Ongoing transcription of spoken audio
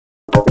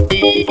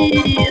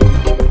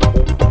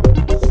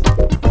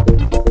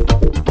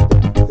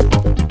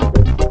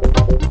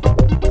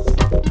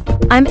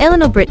I'm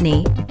Eleanor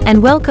Brittany,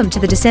 and welcome to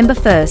the December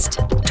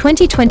 1st,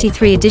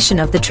 2023 edition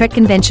of the Trek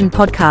Convention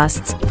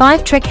podcast's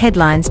 5 Trek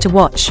Headlines to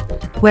Watch,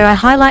 where I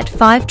highlight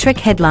 5 Trek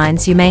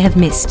headlines you may have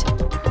missed.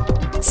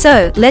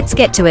 So, let's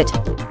get to it.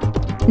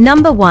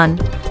 Number 1.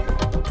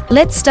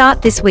 Let's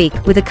start this week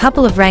with a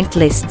couple of ranked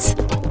lists.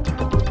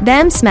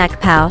 Bam Smack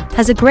Pow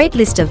has a great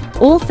list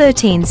of all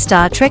 13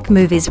 Star Trek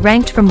movies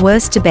ranked from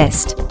worst to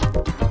best.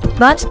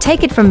 But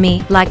take it from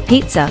me, like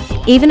pizza,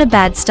 even a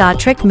bad Star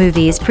Trek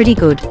movie is pretty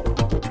good.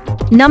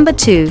 Number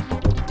 2.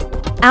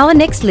 Our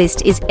next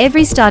list is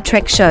every Star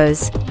Trek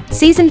show's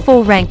Season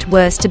 4 ranked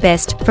worst to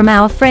best from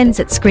our friends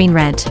at Screen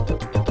Rant.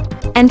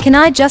 And can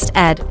I just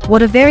add,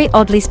 what a very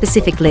oddly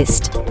specific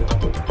list.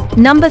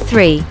 Number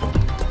 3.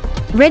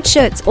 Red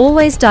Shirts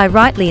Always Die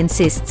rightly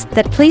insists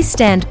that Please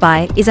Stand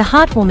By is a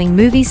heartwarming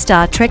movie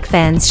Star Trek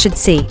fans should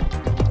see.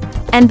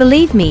 And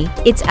believe me,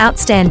 it's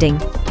outstanding.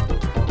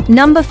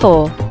 Number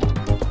 4.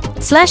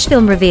 Slash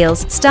Film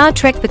reveals Star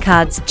Trek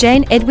Picard's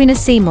Jane Edwina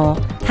Seymour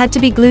had to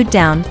be glued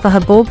down for her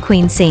Borg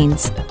Queen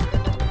scenes.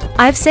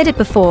 I've said it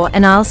before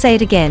and I'll say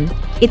it again,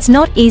 it's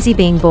not easy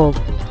being Borg.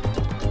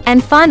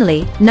 And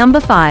finally,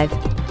 number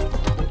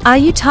 5. Are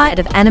you tired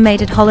of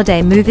animated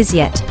holiday movies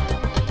yet?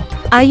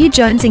 Are you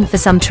jonesing for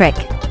some Trek?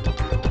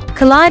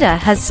 Collider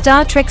has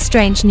Star Trek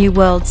Strange New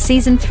Worlds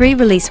Season 3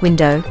 release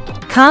window,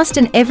 cast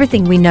and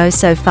everything we know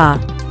so far.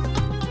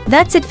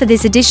 That's it for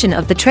this edition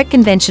of the Trek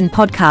Convention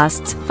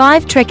podcast's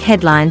 5 Trek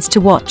headlines to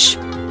watch.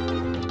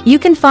 You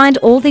can find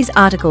all these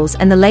articles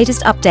and the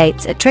latest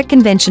updates at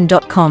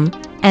trekconvention.com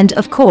and,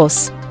 of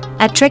course,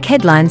 at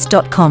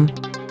trekheadlines.com.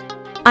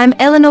 I'm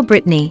Eleanor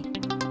Brittany.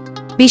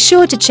 Be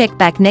sure to check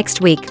back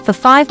next week for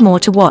 5 more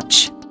to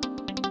watch.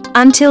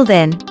 Until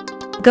then,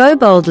 go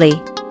boldly.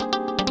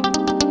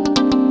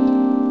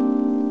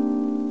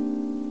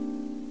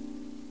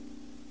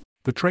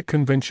 The Trek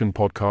Convention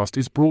podcast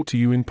is brought to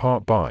you in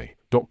part by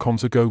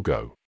 .com's a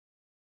go-go.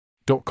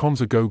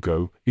 .com's a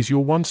go-go is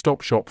your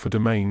one-stop shop for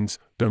domains,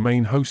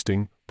 domain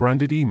hosting,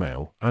 branded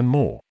email, and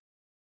more.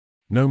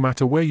 No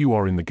matter where you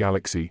are in the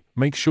galaxy,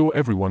 make sure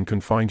everyone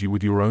can find you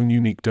with your own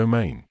unique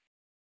domain.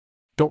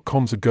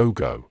 .com's a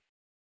go-go.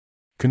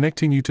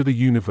 Connecting you to the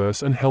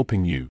universe and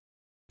helping you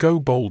go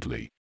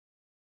boldly.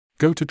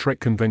 Go to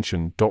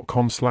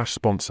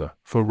trekconvention.com/sponsor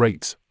for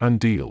rates and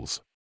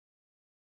deals.